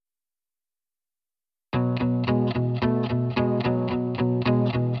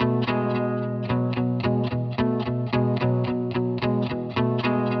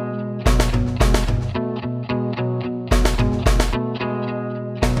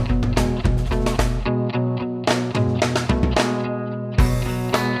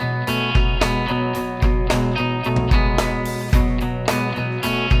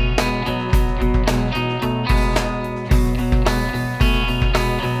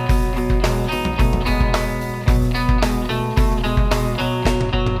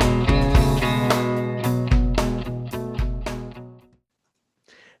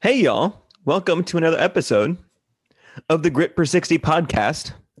Hey, y'all. Welcome to another episode of the Grit per 60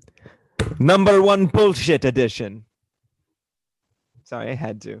 podcast, number one bullshit edition. Sorry, I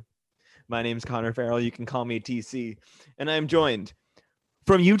had to. My name's Connor Farrell. You can call me TC. And I'm joined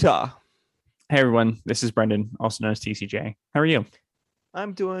from Utah. Hey, everyone. This is Brendan, also known as TCJ. How are you?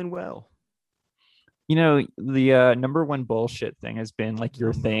 I'm doing well. You know, the number one bullshit thing has been like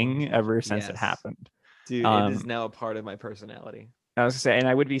your Number thing one. ever since it Yes. happened. Dude, it is now a part of my personality. I was going to say, and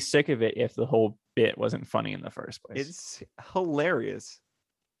I would be sick of it if the whole bit wasn't funny in the first place. It's hilarious.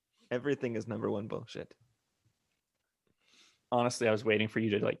 Everything is number one bullshit. Honestly, I was waiting for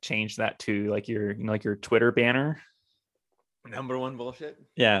you to like change that to like your, like your Twitter banner. Number one bullshit?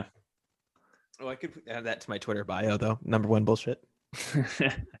 Yeah. Oh, I could add that to my Twitter bio, though. Number one bullshit.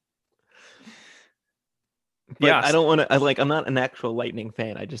 But yeah, I don't want to. I'm not an actual Lightning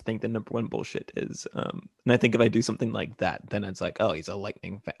fan. I just think the number one bullshit is, and I think if I do something like that, then it's like, oh, he's a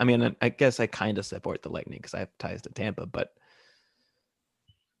Lightning fan. I mean, I guess I kind of support the Lightning because I have ties to Tampa, but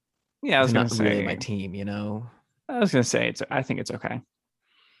yeah, I was it's going not to say really my team, you know. I was going to say I think it's okay.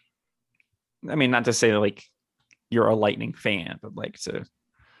 I mean, not to say that like you're a Lightning fan, but like to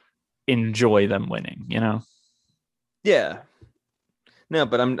enjoy them winning, you know? Yeah. No,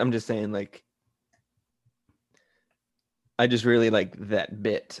 but I'm just saying, like, I just really like that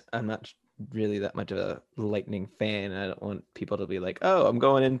bit. I'm not really that much of a Lightning fan. I don't want people to be like, oh, I'm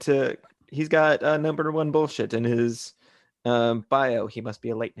going into. He's got number one bullshit in his bio. He must be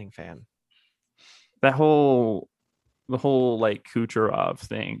a Lightning fan. The whole like Kucherov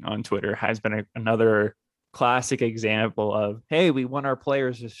thing on Twitter has been another classic example of, hey, we want our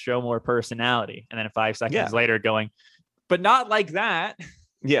players to show more personality, and then 5 seconds later going, but not like that.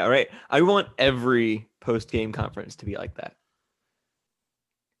 Yeah, right. I want every post-game conference to be like that.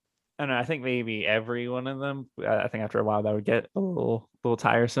 And I think maybe every one of them. I think after a while that would get a little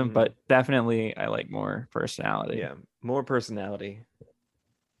tiresome, but definitely I like more personality. Yeah, more personality.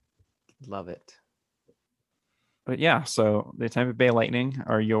 Love it. But yeah, so the Tampa Bay Lightning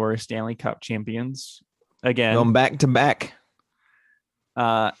are your Stanley Cup champions again. Going back to back.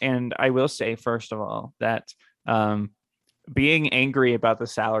 And I will say, first of all, that being angry about the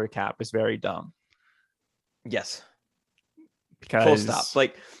salary cap is very dumb. Yes. Because full stop.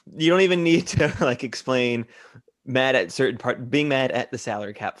 Like, you don't even need to like explain mad at certain part, being mad at the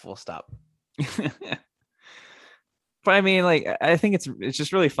salary cap, full stop. But I mean, like, I think it's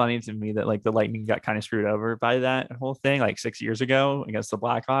just really funny to me that like the Lightning got kind of screwed over by that whole thing like 6 years ago against the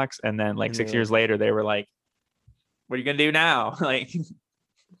Blackhawks, and then like 6 years later they were like, "What are you gonna do now?" Like,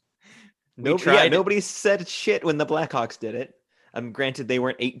 nobody said shit when the Blackhawks did it. Granted, they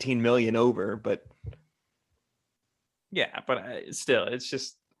weren't 18 million over, but yeah, but still, it's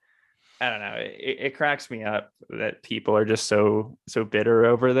just, I don't know. It cracks me up that people are just so bitter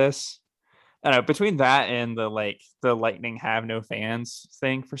over this. I don't know, between that and the Lightning have no fans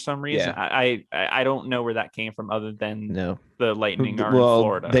thing for some reason. Yeah. I don't know where that came from other than the Lightning are in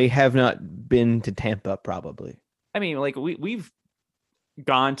Florida. They have not been to Tampa, probably. I mean, like we've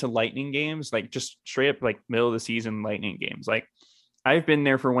gone to Lightning games, like just straight up like middle of the season Lightning games. Like I've been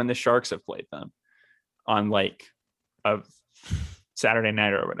there for when the Sharks have played them on like a Saturday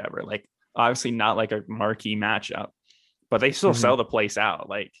night or whatever. Like obviously not like a marquee matchup, but they still sell the place out.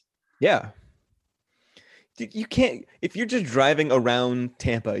 Like, yeah. You can't, if you're just driving around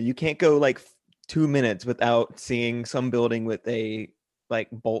Tampa, you can't go like 2 minutes without seeing some building with a like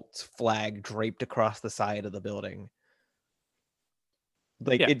Bolts flag draped across the side of the building.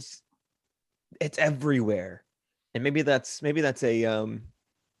 Like it's everywhere. And maybe that's a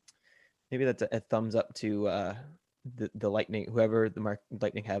thumbs up to the Lightning, whoever the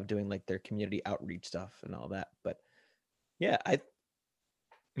Lightning have doing like their community outreach stuff and all that. But yeah,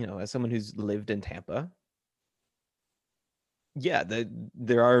 as someone who's lived in Tampa, yeah,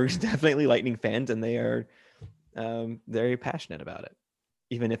 there are definitely Lightning fans, and they are very passionate about it,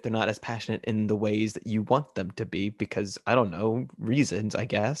 even if they're not as passionate in the ways that you want them to be, because I don't know, reasons, I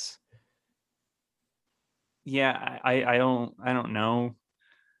guess. Yeah, I don't know.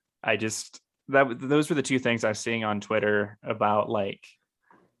 I just those were the two things I was seeing on Twitter about like,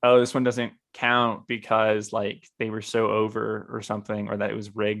 oh, this one doesn't count because like they were so over or something, or that it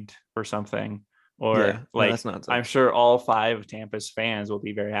was rigged or something. Or that's not so. I'm sure all 5 of Tampa's fans will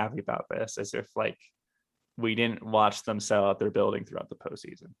be very happy about this, as if like we didn't watch them sell out their building throughout the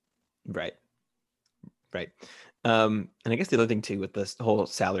postseason. Right. And I guess the other thing too with this whole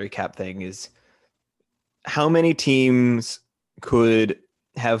salary cap thing is how many teams could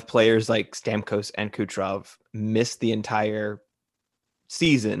have players like Stamkos and Kucherov miss the entire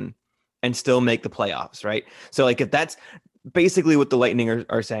season and still make the playoffs, right? So like if that's basically what the Lightning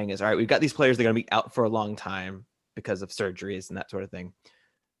are saying is, all right, we've got these players that are going to be out for a long time because of surgeries and that sort of thing.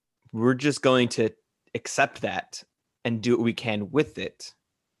 We're just going to accept that and do what we can with it,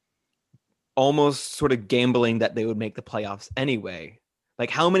 almost sort of gambling that they would make the playoffs anyway. Like,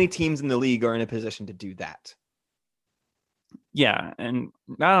 how many teams in the league are in a position to do that? Yeah, and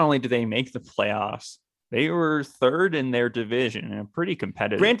not only did they make the playoffs, they were third in their division, in a pretty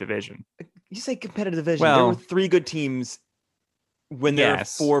competitive division. You say competitive division. There were 3 good teams when there were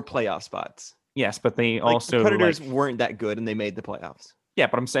 4 playoff spots. Yes, but they also the Predators weren't that good and they made the playoffs. Yeah,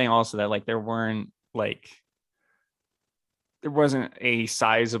 but I'm saying also that like there wasn't a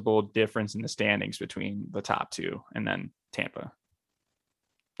sizable difference in the standings between the top 2 and then Tampa.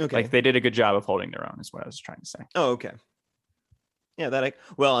 Okay. Like they did a good job of holding their own is what I was trying to say. Oh, okay. Yeah, and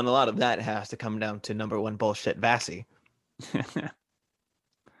a lot of that has to come down to number 1 bullshit Vasi.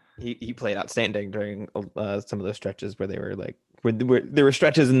 He played outstanding during some of those stretches where they were like, where there were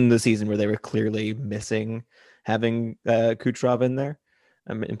stretches in the season where they were clearly missing having Kucherov in there,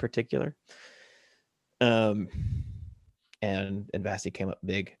 in particular. And Vasi came up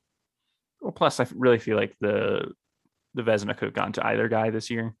big. Well, plus I really feel like the Vezina could have gone to either guy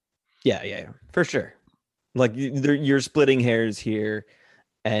this year. Yeah, for sure. Like you're splitting hairs here,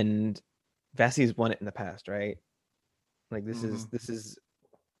 and Vasi's won it in the past, right? Like this is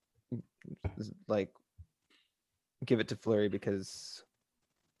like, give it to Fleury because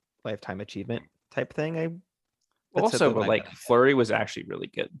lifetime achievement type thing. Also, but like Fleury was actually really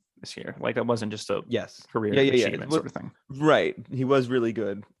good this year. Like that wasn't just a career achievement sort of thing. Right, he was really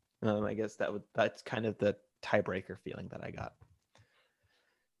good. I guess that's kind of the tiebreaker feeling that I got.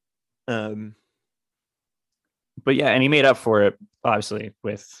 But yeah, and he made up for it obviously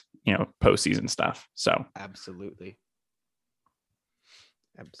with postseason stuff. So absolutely.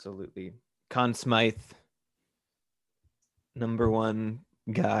 Conn Smythe, number 1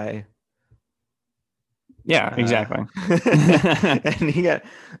 guy. Yeah, exactly. And he got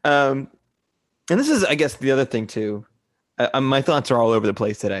and this is, I guess, the other thing too. My thoughts are all over the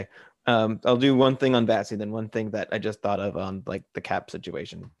place today. I'll do one thing on Vasi, then one thing that I just thought of on like the cap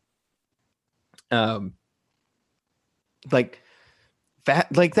situation. That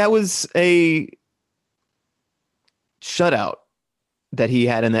was a shutout that he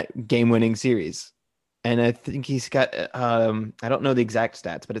had in that game-winning series. And I think he's got I don't know the exact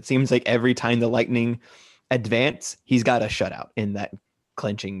stats, but it seems like every time the Lightning advance, he's got a shutout in that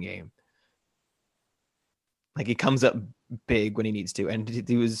clinching game. Like he comes up big when he needs to, and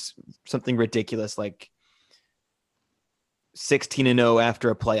he was something ridiculous like 16-0 after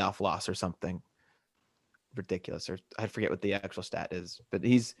a playoff loss or something ridiculous, or I forget what the actual stat is, but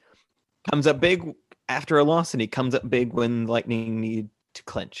he's comes up big after a loss, and he comes up big when Lightning need to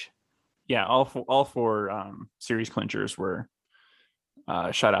clinch. Yeah, all four series clinchers were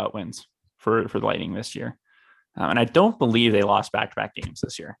shutout wins for the Lightning this year, and I don't believe they lost back-to-back games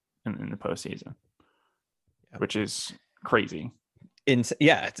this year in the postseason, which is crazy. It's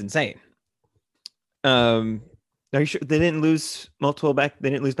insane. Are you sure they didn't lose back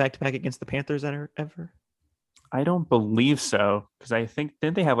to back against the Panthers ever? I don't believe so, because I think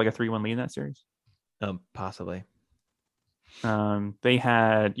didn't they have like a 3-1 lead in that series? Possibly. They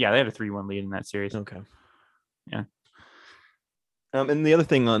had a 3-1 lead in that series. Okay. Yeah. And the other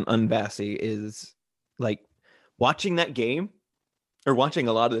thing on Vasi is like watching that game, or watching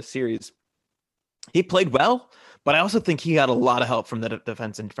a lot of the series. He played well, but I also think he got a lot of help from the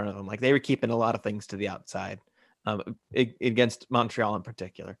defense in front of him. Like they were keeping a lot of things to the outside, against Montreal in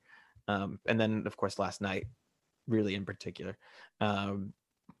particular, and then of course last night, really in particular. I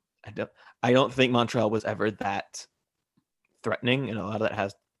don't think Montreal was ever that threatening, and a lot of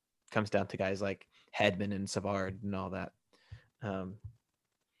that comes down to guys like Hedman and Savard and all that.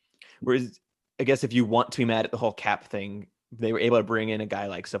 Whereas I guess if you want to be mad at the whole cap thing, they were able to bring in a guy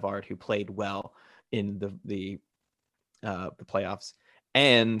like Savard who played well in the playoffs,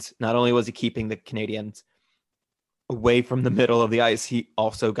 and not only was he keeping the Canadiens away from the middle of the ice, he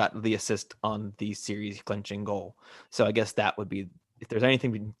also got the assist on the series clinching goal. So I guess that would be, if there's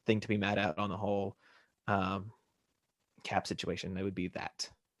anything to be mad at on the whole cap situation, it would be that.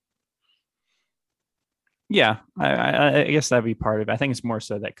 Yeah, I guess that'd be part of it. I think it's more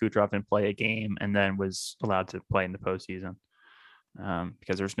so that Kucherov didn't play a game and then was allowed to play in the postseason,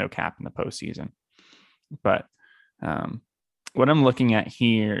 because there's no cap in the postseason. But what I'm looking at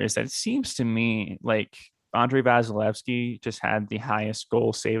here is that it seems to me like Andrei Vasilevsky just had the highest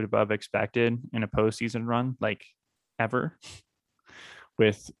goal saved above expected in a postseason run, like ever,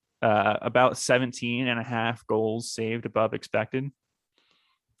 with about 17 and a half goals saved above expected.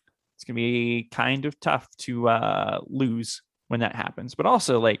 it's going to be kind of tough to lose when that happens. But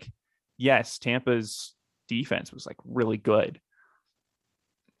also, like, yes, Tampa's defense was like really good,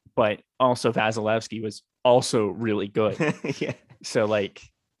 but also Vasilevsky was also really good. Yeah. So like,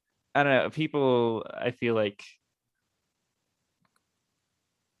 I don't know, people, I feel like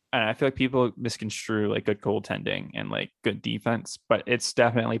people misconstrue like good goaltending and like good defense, but it's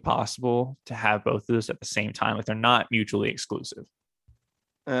definitely possible to have both of those at the same time. Like they're not mutually exclusive.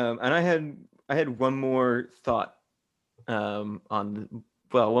 And I had one more thought one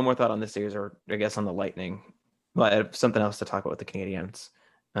more thought on this series, or I guess on the Lightning. Well, I have something else to talk about with the Canadiens.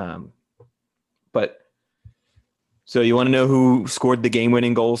 But so you want to know who scored the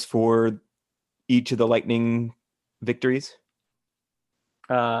game-winning goals for each of the Lightning victories?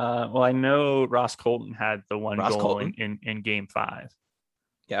 Well, I know Ross Colton had the one Ross goal Colton. in game 5.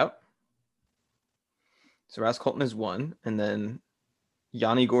 Yep. So Ross Colton is one, and then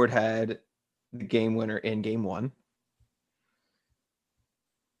Yanni Gourde had the game winner in game 1.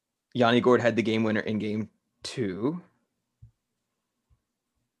 Yanni Gourde had the game winner in game 2.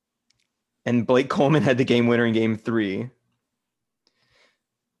 And Blake Coleman had the game winner in game 3.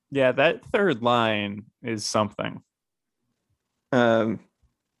 Yeah, that third line is something. And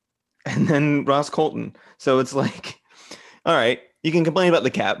then Ross Colton. So it's like, all right, you can complain about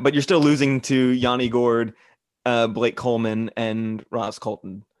the cap, but you're still losing to Yanni Gourde, Blake Coleman, and Ross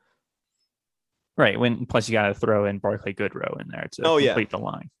Colton. Right. Plus you got to throw in Barclay Goodrow in there to complete the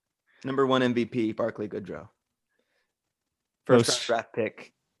line. Number 1 MVP, Barclay Goodrow. First draft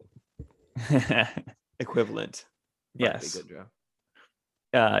pick equivalent. Yes.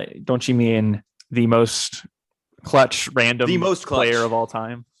 Goodrow. Don't you mean the most clutch random player of all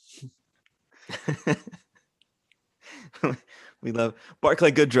time? We love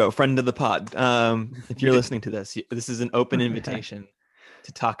Barclay Goodrow, friend of the pod. If you're listening to this is an open invitation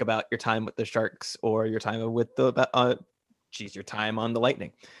to talk about your time with the Sharks or your time with your time on the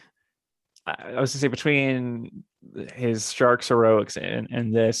Lightning. I was to say, between his Sharks heroics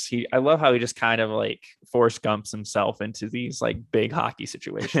and this, I love how he just kind of like Forrest Gumps himself into these like big hockey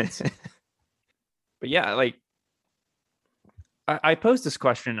situations. But yeah, like I posed this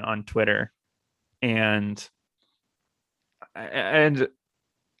question on Twitter, and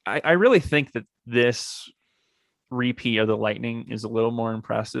I really think that this repeat of the Lightning is a little more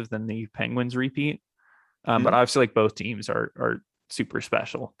impressive than the Penguins repeat. But obviously, like, both teams are super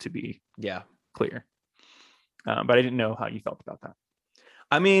special, to be clear. But I didn't know how you felt about that.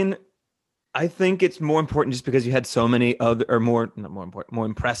 I mean, I think it's more important just because you had so many other, or more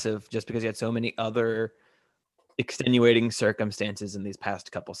impressive just because you had so many other extenuating circumstances in these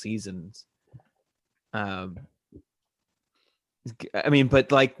past couple seasons. I mean,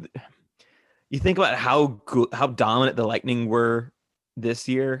 but like, you think about how dominant the Lightning were this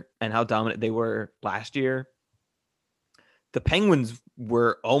year and how dominant they were last year. The Penguins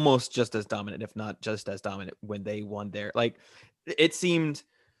were almost just as dominant, if not just as dominant, when they won there. Like, it seemed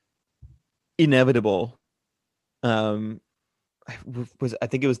inevitable. I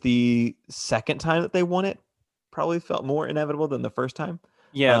think it was the second time that they won it. Probably felt more inevitable than the first time.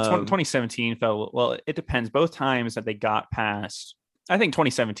 Yeah, 2017 felt, well, it depends. Both times that they got past, I think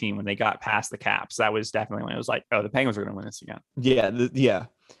 2017 when they got past the Caps, that was definitely when it was like, oh, the Penguins are going to win this again. Yeah.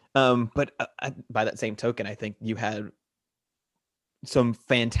 But by that same token, I think you had some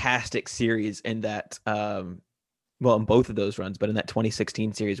fantastic series in that, in both of those runs, but in that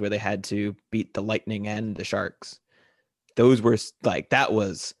 2016 series where they had to beat the Lightning and the Sharks. Those were like, that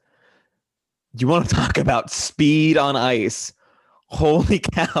was, you want to talk about speed on ice? Holy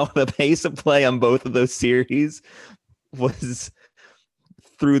cow, the pace of play on both of those series was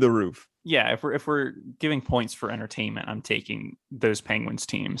through the roof. Yeah, if we're giving points for entertainment, I'm taking those Penguins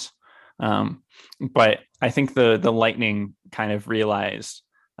teams. But I think the Lightning kind of realized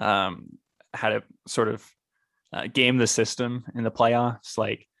how to sort of game the system in the playoffs.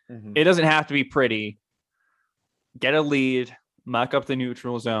 Like, It doesn't have to be pretty. Get a lead, muck up the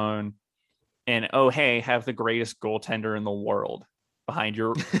neutral zone, and have the greatest goaltender in the world behind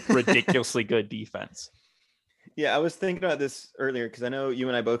your ridiculously good defense. Yeah, I was thinking about this earlier because I know you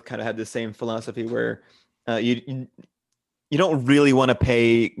and I both kind of had the same philosophy where you don't really want to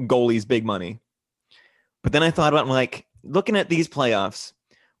pay goalies big money. But then I thought about, like, looking at these playoffs,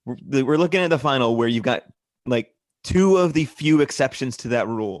 we're looking at the final where you've got like two of the few exceptions to that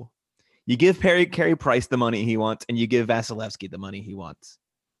rule. You give Carey Price the money he wants, and you give Vasilevsky the money he wants.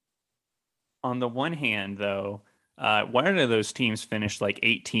 On the one hand, though, one of those teams finished like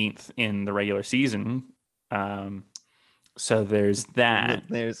 18th in the regular season. So there's that.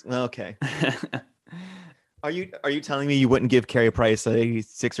 Okay. Are you telling me you wouldn't give Carey Price a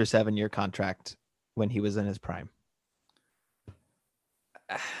 6 or 7 year contract when he was in his prime?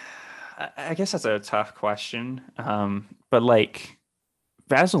 I guess that's a tough question. But like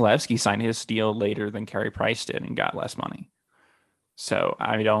Vasilevsky signed his deal later than Carey Price did and got less money. So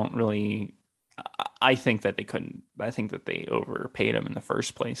I don't really. I think that they couldn't. I think that they overpaid him in the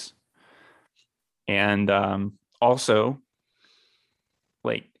first place. And also,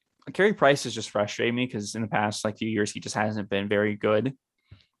 like Carey Price has just frustrated me because in the past like few years he just hasn't been very good.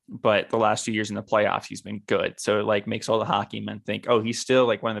 But the last 2 years in the playoffs he's been good. So it like makes all the hockey men think, oh, he's still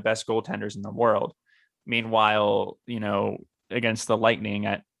like one of the best goaltenders in the world. Meanwhile, against the Lightning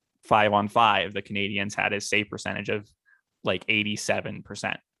at 5-on-5, the Canadians had his save percentage of like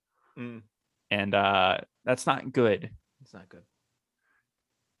 87%. And that's not good. It's not good.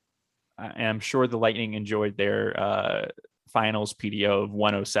 And I'm sure the Lightning enjoyed their finals PDO of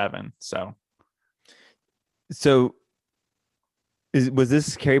 107. So was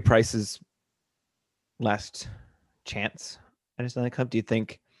this Carey Price's last chance at a Stanley Cup? Do you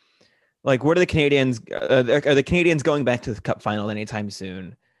think? Like, what are the Canadians? Are the Canadians going back to the Cup final anytime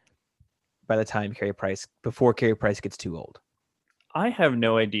soon? By the time before Carey Price gets too old, I have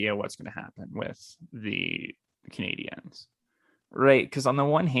no idea what's going to happen with the Canadians, right? Because on the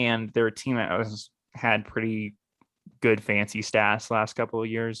one hand, they're a team that had pretty good fancy stats last couple of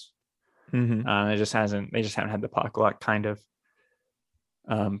years. Mm-hmm. They just haven't had the puck luck, kind of.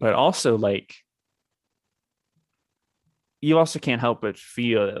 But also, like, you also can't help but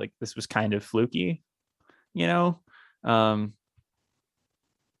feel that like this was kind of fluky, and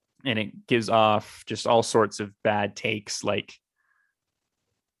it gives off just all sorts of bad takes. Like,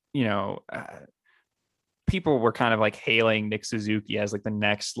 people were kind of like hailing Nick Suzuki as like the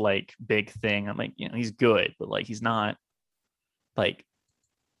next like big thing. I'm like, he's good, but like he's not like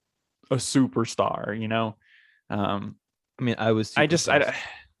a superstar. I mean, I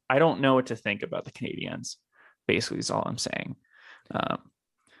don't know what to think about the Canadians. Basically, is all I'm saying.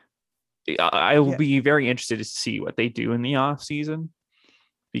 I will be very interested to see what they do in the off season,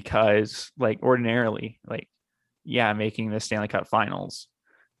 because like ordinarily, like, making the Stanley Cup Finals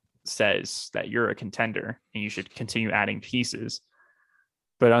says that you're a contender and you should continue adding pieces.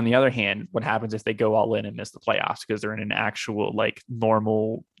 But on the other hand, what happens if they go all in and miss the playoffs because they're in an actual like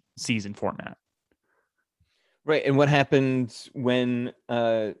normal season format? Right. And what happens when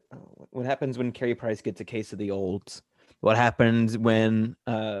Carey Price gets a case of the olds? What happens when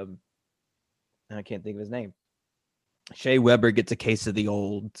I can't think of his name. Shea Weber gets a case of the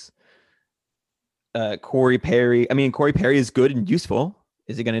olds. Corey Perry is good and useful.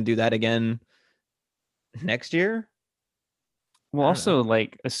 Is he going to do that again next year? Well, also,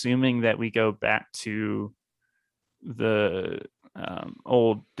 like, assuming that we go back to the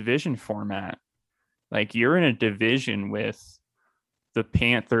old division format, like, you're in a division with the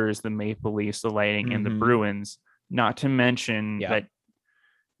Panthers, the Maple Leafs, the Lightning, and the Bruins, not to mention that,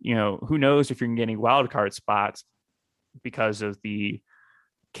 who knows if you're getting wild card spots because of the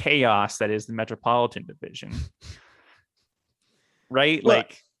chaos that is the Metropolitan Division. Right? Well,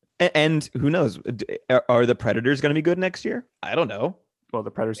 and who knows? Are the Predators going to be good next year? I don't know. Well,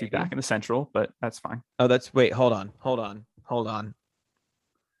 the Predators will be back in the Central, but that's fine. Oh, wait, hold on.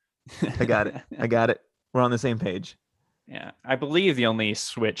 I got it. We're on the same page. Yeah. I believe the only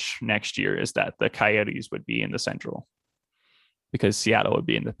switch next year is that the Coyotes would be in the Central because Seattle would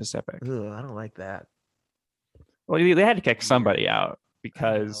be in the Pacific. Ugh, I don't like that. Well, they had to kick somebody out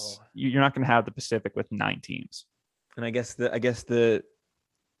because you're not going to have the Pacific with 9 teams. And I guess the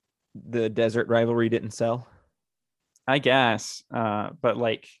desert rivalry didn't sell. I guess, but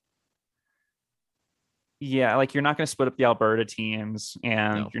like, like you're not going to split up the Alberta teams,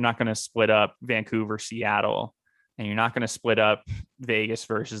 and you're not going to split up Vancouver, Seattle, and you're not going to split up Vegas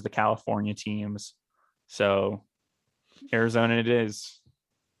versus the California teams. So Arizona it is.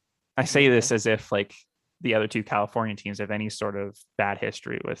 I say this as if like the other 2 California teams have any sort of bad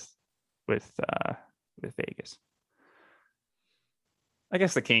history with Vegas. I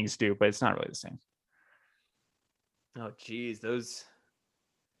guess the Kings do, but it's not really the same. Oh, geez, the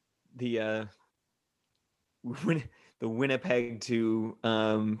Winnipeg to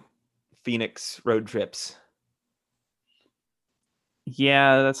Phoenix road trips.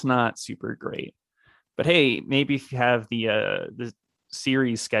 Yeah, that's not super great. But hey, maybe if you have the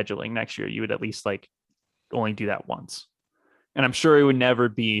series scheduling next year, you would at least like only do that once. And I'm sure it would never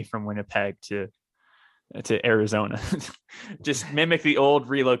be from Winnipeg to Arizona. Just mimic the old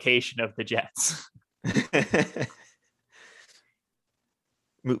relocation of the Jets.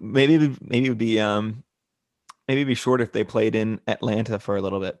 Maybe it would be maybe it'd be short if they played in Atlanta for a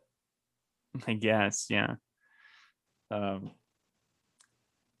little bit. I guess, yeah.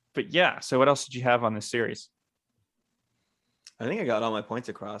 But yeah, so what else did you have on this series? I think I got all my points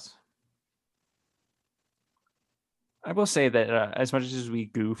across. I will say that as much as we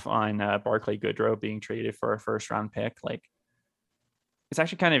goof on Barclay Goodrow being traded for a first round pick, like it's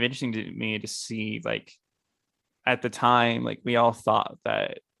actually kind of interesting to me to see, like, at the time, like we all thought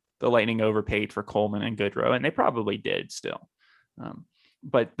that the Lightning overpaid for Coleman and Goodrow, and they probably did still.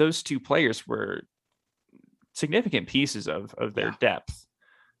 But those two players were significant pieces of their depth.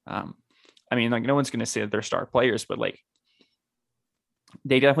 I mean, like, no one's going to say that they're star players, but like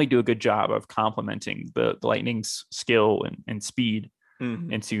they definitely do a good job of complementing the Lightning's skill and speed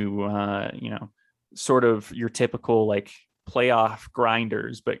into, sort of your typical like playoff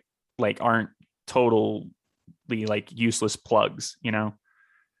grinders, but like aren't totally like useless plugs,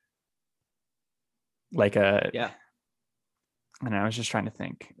 like and I was just trying to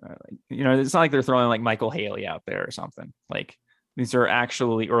think, it's not like they're throwing like Michael Haley out there or something. Like these are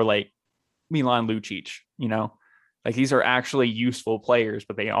actually, or like Milan Lucic, like these are actually useful players,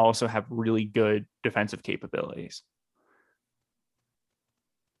 but they also have really good defensive capabilities.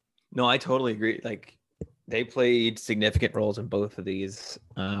 No, I totally agree. Like they played significant roles in both of these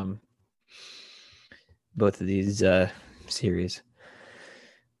series.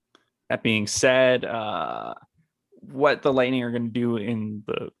 That being said, what the Lightning are going to do in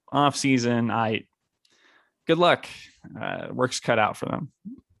the off season, good luck. Work's cut out for them.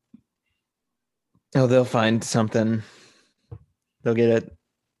 Oh, they'll find something. They'll get it.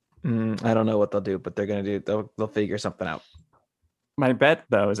 I don't know what they'll do, but they're going to do. They'll figure something out. My bet,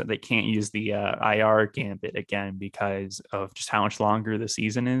 though, is that they can't use the IR gambit again because of just how much longer the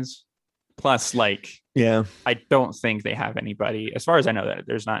season is. Plus, like, I don't think they have anybody, as far as I know, that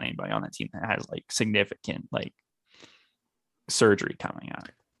there's not anybody on that team that has like significant like surgery coming out.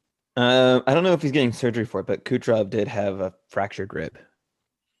 I don't know if he's getting surgery for it, but Kucherov did have a fractured rib.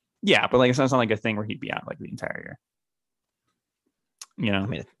 Yeah, but like it's not like a thing where he'd be out like the entire year. I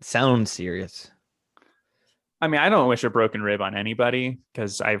mean, it sounds serious. I mean, I don't wish a broken rib on anybody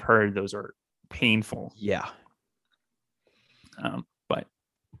because I've heard those are painful. Yeah. But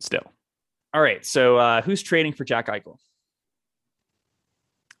still. All right. So who's trading for Jack Eichel?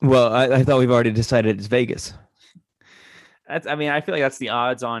 Well, I thought we've already decided it's Vegas. I feel like that's the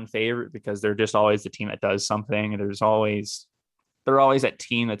odds-on favorite because they're just always the team that does something. And they're always that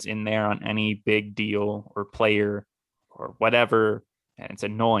team that's in there on any big deal or player or whatever. And it's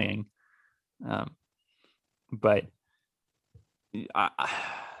annoying. But the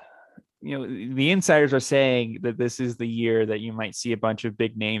insiders are saying that this is the year that you might see a bunch of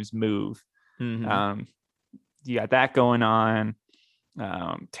big names move. You got that going on.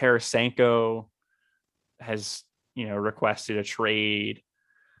 Tarasenko has, requested a trade.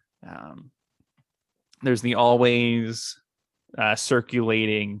 There's the always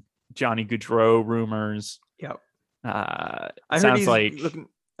circulating Johnny Gaudreau rumors. Yep. I've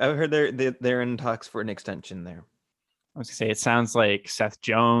heard they're in talks for an extension there. I was gonna say it sounds like Seth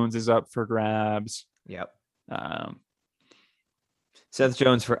Jones is up for grabs. Yep. Seth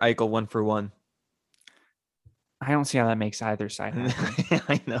Jones for Eichel 1-for-1. I don't see how that makes either side happen.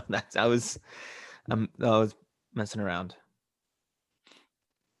 I know I was messing around.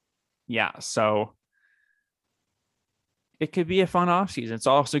 Yeah, so it could be a fun offseason. It's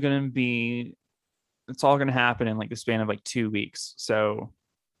also going to happen in like the span of like 2 weeks. So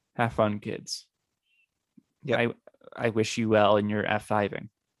have fun, kids. Yeah, I wish you well in your F5ing.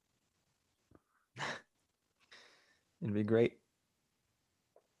 It'd be great.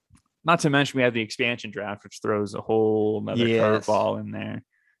 Not to mention we have the expansion draft, which throws a whole nother curveball in there.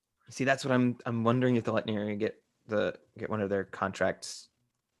 See, that's what I'm wondering if the Lightning are gonna get one of their contracts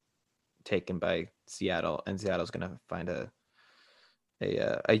taken by Seattle, and Seattle's gonna find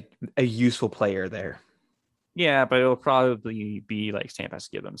a useful player there. Yeah, but it'll probably be like Tampa has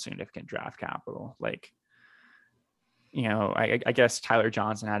to give them significant draft capital. Like, I guess Tyler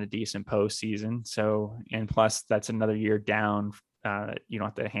Johnson had a decent postseason. So, and plus that's another year down. You don't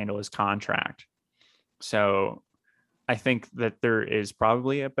have to handle his contract. So I think that there is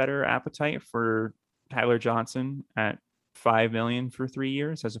probably a better appetite for Tyler Johnson at $5 million for 3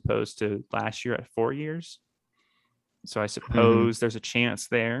 years, as opposed to last year at 4 years. So I suppose there's a chance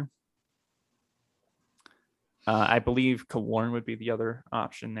there. I believe Killorn would be the other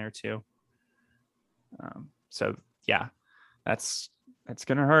option there too. So yeah, that's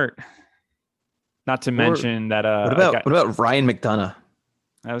going to hurt. Not to mention that. What about Ryan McDonough?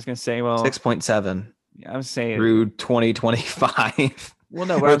 I was going to say, well, 6.7. I was saying through 2025. Well,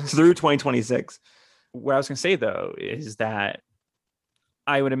 no, through 2026. What I was going to say though is that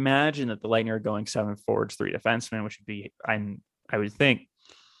I would imagine that the Lightning are going 7 forwards, 3 defensemen, which would be, I would think,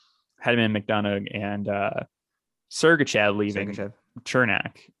 Hedman, McDonough, and Sergachev leaving,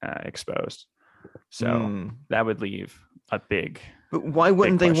 Chernak exposed. So that would leave a big. But why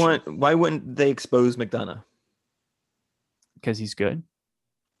wouldn't they question. Why wouldn't they expose McDonough? Because he's good.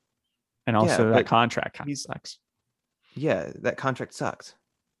 And also that contract kind of sucks. Yeah, that contract sucks.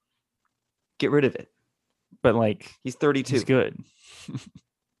 Get rid of it. But like, he's 32. He's good.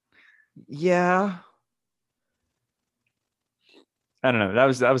 Yeah. I don't know.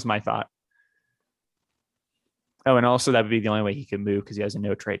 That was my thought. Oh, and also that would be the only way he could move because he has a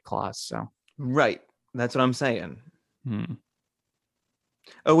no trade clause. So right, that's what I'm saying.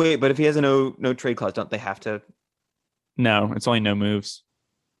 Oh wait, but if he has a no trade clause, don't they have to? No, it's only no moves.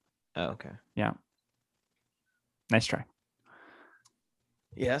 Oh, okay. Yeah. Nice try.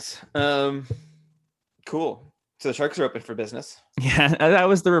 Yes. Cool. So the Sharks are open for business. Yeah, that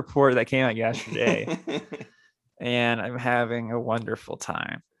was the report that came out yesterday. And I'm having a wonderful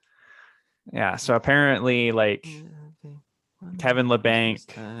time. Yeah, so apparently, like, Kevin Labanc,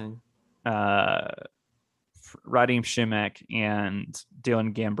 Radim Šimek, and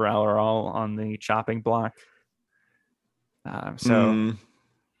Dylan Gambrell are all on the chopping block.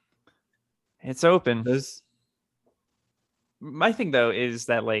 It's open. My thing, though, is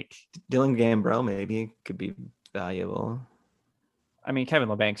that, like, Dylan Gambrell maybe could be valuable. I mean, Kevin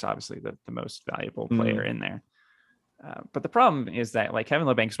Labanc's obviously the most valuable player in there. But the problem is that, like, Kevin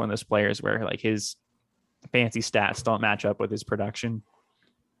Labanc's one of those players where, like, his fancy stats don't match up with his production.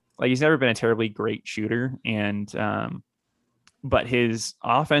 Like, he's never been a terribly great shooter, and but his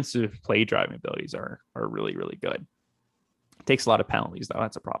offensive play driving abilities are really, really good. Takes a lot of penalties, though.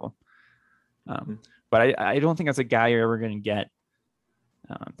 That's a problem. But I don't think that's a guy you're ever going to get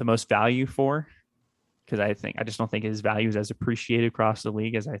the most value for, because I just don't think his value is as appreciated across the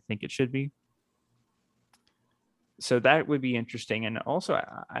league as I think it should be. So that would be interesting. And also,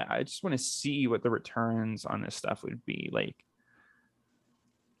 I just want to see what the returns on this stuff would be like.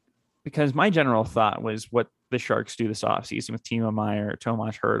 Because my general thought was what the Sharks do this offseason with Timo Meier,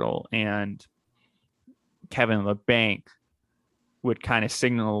 Tomas Hertl, and Kevin Labanc would kind of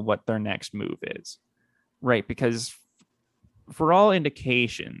signal what their next move is. Right? Because for all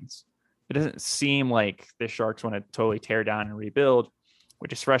indications, it doesn't seem like the Sharks want to totally tear down and rebuild,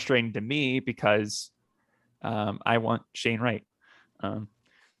 which is frustrating to me because I want Shane Wright.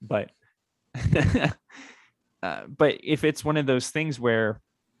 But if it's one of those things where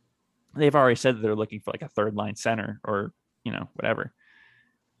they've already said that they're looking for like a third line center or, whatever,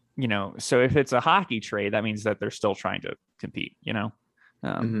 so if it's a hockey trade, that means that they're still trying to compete,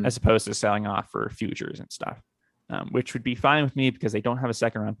 as opposed to selling off for futures and stuff, which would be fine with me because they don't have a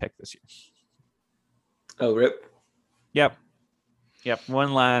second round pick this year. Oh, rip. Yep.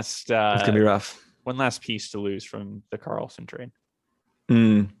 One last, it's gonna be rough. One last piece to lose from the Karlsson trade.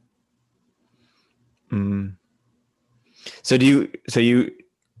 So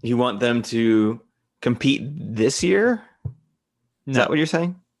you want them to compete this year? Is that what you're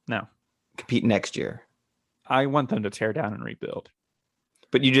saying? No. Compete next year. I want them to tear down and rebuild.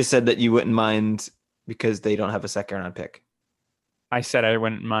 But you just said that you wouldn't mind because they don't have a second round pick. I said I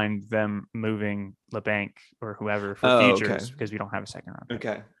wouldn't mind them moving Labanc or whoever for futures because we don't have a second round pick.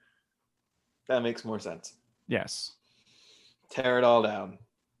 Okay. That makes more sense. Yes. Tear it all down.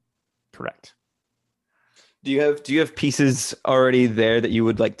 Correct. Do you have pieces already there that you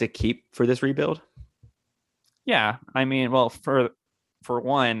would like to keep for this rebuild? Yeah. I mean, well, for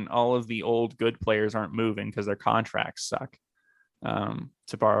one, all of the old good players aren't moving because their contracts suck.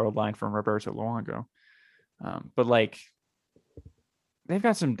 To borrow a line from Roberto Luongo. But like they've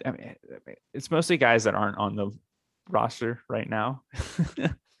got some, it's mostly guys that aren't on the roster right now.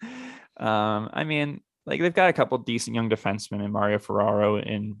 I mean, like they've got a couple decent young defensemen in Mario Ferraro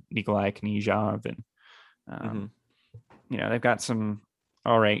and Nikolai Knizhov, and they've got some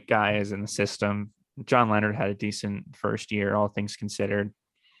all right guys in the system. John Leonard had a decent first year, all things considered.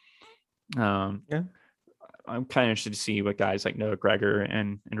 I'm kind of interested to see what guys like Noah Gregor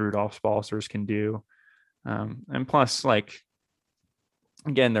and Rudolph Balcers can do. And plus, like,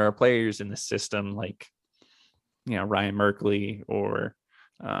 again, there are players in the system like, Ryan Merkley or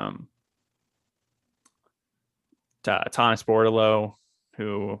Thomas Bordeleau,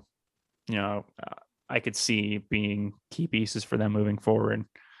 who, I could see being key pieces for them moving forward.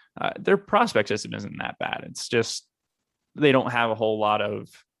 Their prospect system isn't that bad. It's just they don't have a whole lot of,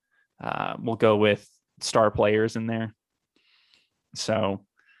 we'll go with star players in there. So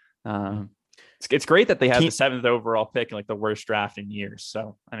it's great that they have the 7th overall pick and like the worst draft in years.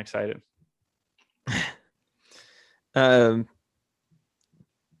 So I'm excited.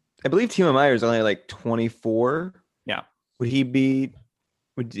 I believe Timo Meyer is only like 24. Yeah. Would he be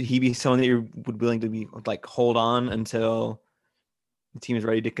someone that you would willing to be like hold on until the team is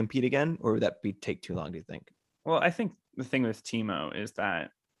ready to compete again, or would that be take too long, do you think? Well, I think the thing with Timo is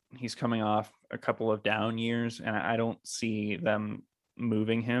that he's coming off a couple of down years, and I don't see them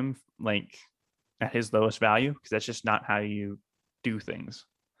moving him like at his lowest value, because that's just not how you do things.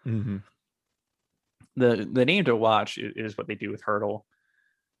 Mm-hmm. The name to watch is what they do with Hurdle.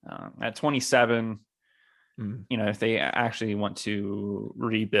 At 27, if they actually want to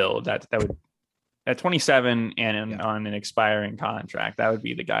rebuild, that would, at 27 and on an expiring contract, that would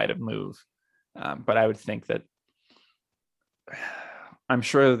be the guy to move. But I would think that I'm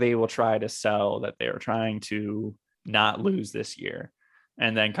sure they will try to sell that they are trying to not lose this year,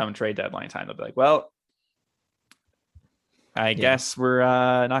 and then come trade deadline time, they'll be like, well, I guess we're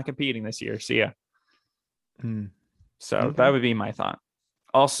not competing this year. See ya. So that would be my thought.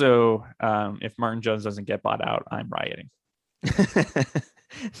 Also, if Martin Jones doesn't get bought out, I'm rioting.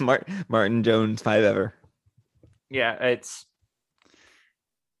 Martin Jones 5 ever. Yeah, it's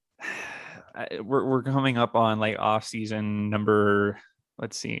we're coming up on like off season number,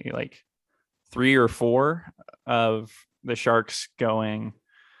 let's see, like 3 or 4 of the Sharks going,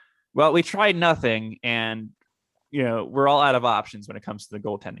 well, we tried nothing, and we're all out of options when it comes to the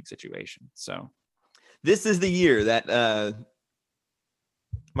goaltending situation. So this is the year that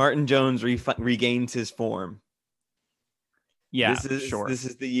Martin Jones regains his form. Yeah, This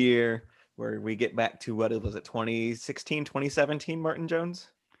is the year where we get back to, what was it, 2016, 2017, Martin Jones?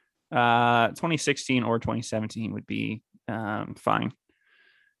 2016 or 2017 would be fine.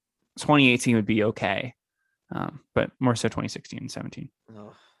 2018 would be okay, but more so 2016 and 17.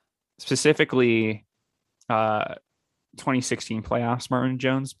 Oh. Specifically, 2016 playoffs, Martin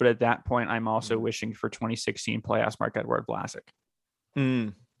Jones. But at that point, I'm also wishing for 2016 playoffs, Marc-Edouard Vlasic.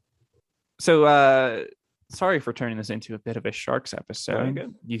 So sorry for turning this into a bit of a Sharks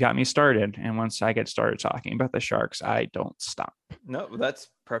episode. You got me started, and once I get started talking about the Sharks, I don't stop. No, that's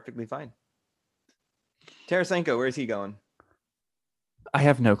perfectly fine. Tarasenko, where is he going? I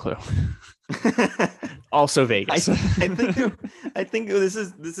have no clue. Also Vegas. I think this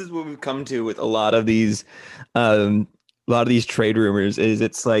is what we've come to with a lot of these trade rumors. Is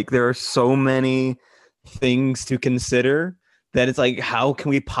it's like there are so many things to consider that it's like, how can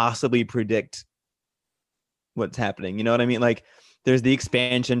we possibly predict what's happening? You know what I mean? Like, there's the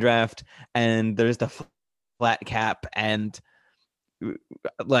expansion draft, and there's the flat cap, and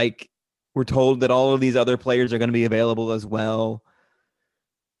like we're told that all of these other players are going to be available as well.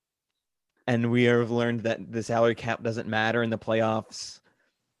 And we have learned that the salary cap doesn't matter in the playoffs.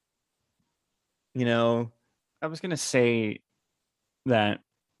 I was going to say that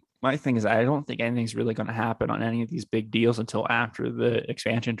my thing is, I don't think anything's really going to happen on any of these big deals until after the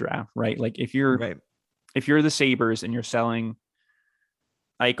expansion draft, right? Like if you're the Sabres and you're selling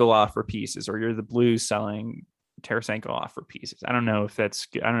Eichel off for pieces, or you're the Blues selling Tarasenko off for pieces. I don't know if it's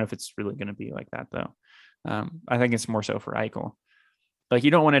really going to be like that though. I think it's more so for Eichel. Like,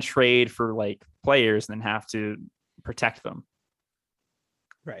 you don't want to trade for like players and then have to protect them.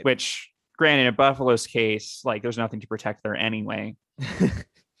 Right. Which, granted, in Buffalo's case, like there's nothing to protect there anyway.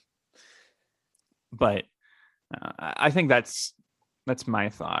 But I think that's my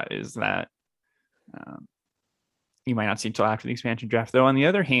thought, is that you might not see until after the expansion draft. Though on the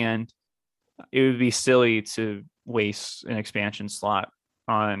other hand, it would be silly to waste an expansion slot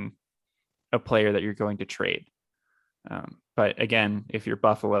on a player that you're going to trade. But again, if you're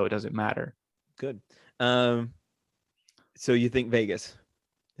Buffalo, it doesn't matter. Good. So you think Vegas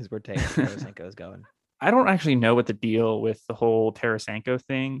is where Tarasenko is going? I don't actually know what the deal with the whole Tarasenko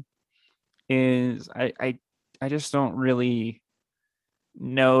thing is. I just don't really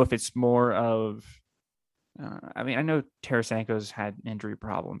know if it's more of. I know Tarasenko's had injury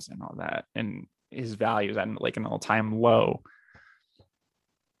problems and all that, and his value is at like an all-time low.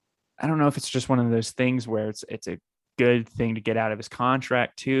 I don't know if it's just one of those things where it's a good thing to get out of his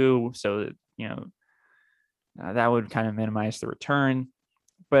contract too, so that that would kind of minimize the return.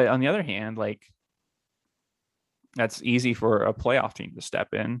 But on the other hand, like, that's easy for a playoff team to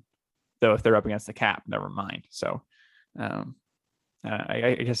step in, though if they're up against the cap, never mind. So I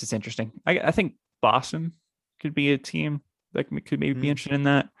guess it's interesting. I think Boston could be a team that could maybe be interested in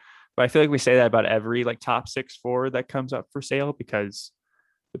that, but I feel like we say that about every like top 6 forward that comes up for sale, because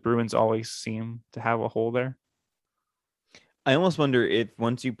the Bruins always seem to have a hole there. I almost wonder if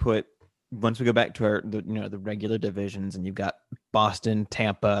once we go back to the regular divisions, and you've got Boston,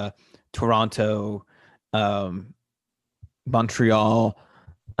 Tampa, Toronto, Montreal,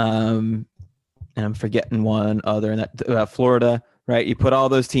 and I'm forgetting one other, and that Florida, right? You put all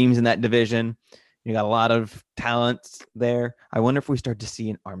those teams in that division. You got a lot of talents there. I wonder if we start to see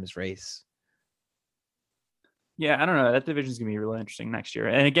an arms race. Yeah, I don't know. That division is going to be really interesting next year.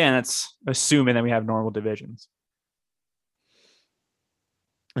 And again, that's assuming that we have normal divisions.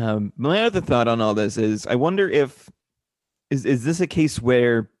 My other thought on all this is I wonder if is this a case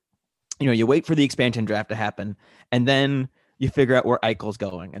where you wait for the expansion draft to happen and then you figure out where Eichel's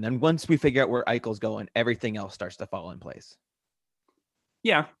going. And then once we figure out where Eichel's going, everything else starts to fall in place.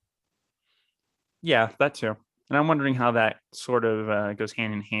 Yeah. Yeah, that too. And I'm wondering how that sort of goes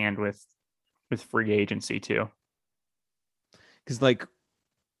hand in hand with free agency too. Because all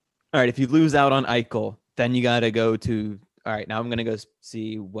right, if you lose out on Eichel, then you got to go to, all right, now I'm going to go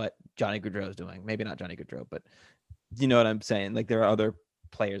see what Johnny Gaudreau is doing. Maybe not Johnny Gaudreau, but you know what I'm saying? There are other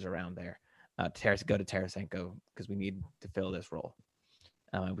players around there. Go to Tarasenko because we need to fill this role.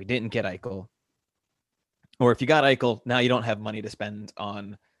 We didn't get Eichel. Or if you got Eichel, now you don't have money to spend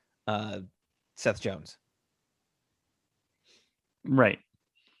on Seth Jones. Right.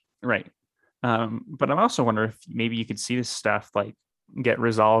 But I'm also wondering if maybe you could see this stuff get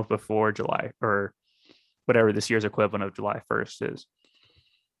resolved before July or whatever this year's equivalent of July 1st is.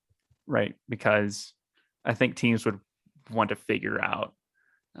 Right. Because I think teams would want to figure out,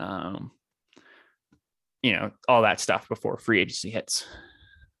 all that stuff before free agency hits.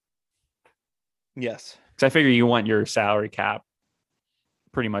 Yes. Because I figure you want your salary cap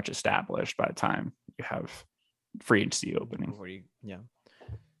pretty much established by the time you have free agency opening.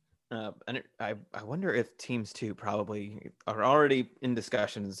 And I wonder if teams too probably are already in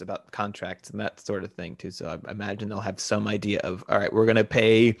discussions about contracts and that sort of thing too. So I imagine they'll have some idea of, all right, we're going to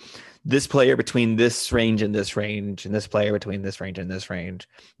pay this player between this range and this range, and this player between this range and this range.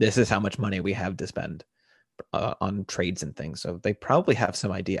 This is how much money we have to spend on trades and things. So they probably have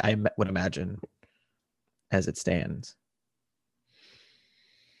some idea, I would imagine, as it stands.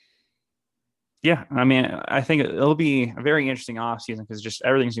 Yeah, I mean, I think it'll be a very interesting offseason because just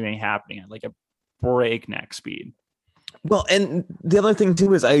everything's going to be happening at a breakneck speed. Well, and the other thing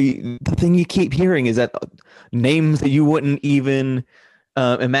too is the thing you keep hearing is that names that you wouldn't even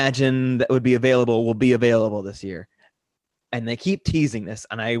imagine that would be available will be available this year. And they keep teasing this.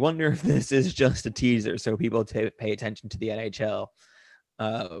 And I wonder if this is just a teaser so people pay attention to the NHL.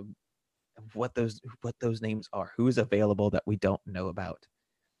 What those names are, who's available that we don't know about.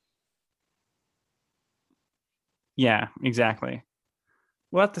 Yeah, exactly.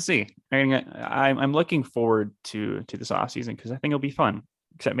 We'll have to see. I mean, I'm looking forward to this offseason because I think it'll be fun,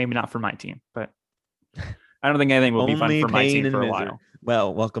 except maybe not for my team. But I don't think anything will be fun for my team for a while.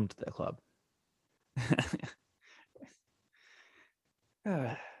 Well, welcome to the club.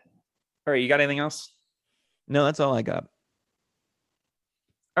 All right, you got anything else? No, that's all I got.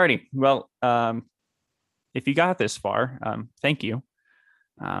 Alrighty. Well, if you got this far, thank you.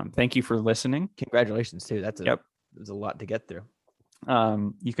 Thank you for listening. Congratulations too. There's a lot to get through.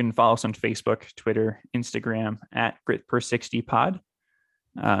 You can follow us on Facebook, Twitter, Instagram at GritPer60Pod.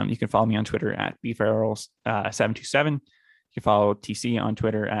 You can follow me on Twitter at bfarrels727. You can follow TC on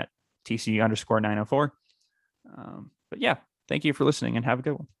Twitter at TC_904. But yeah, thank you for listening and have a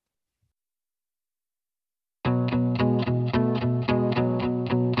good one.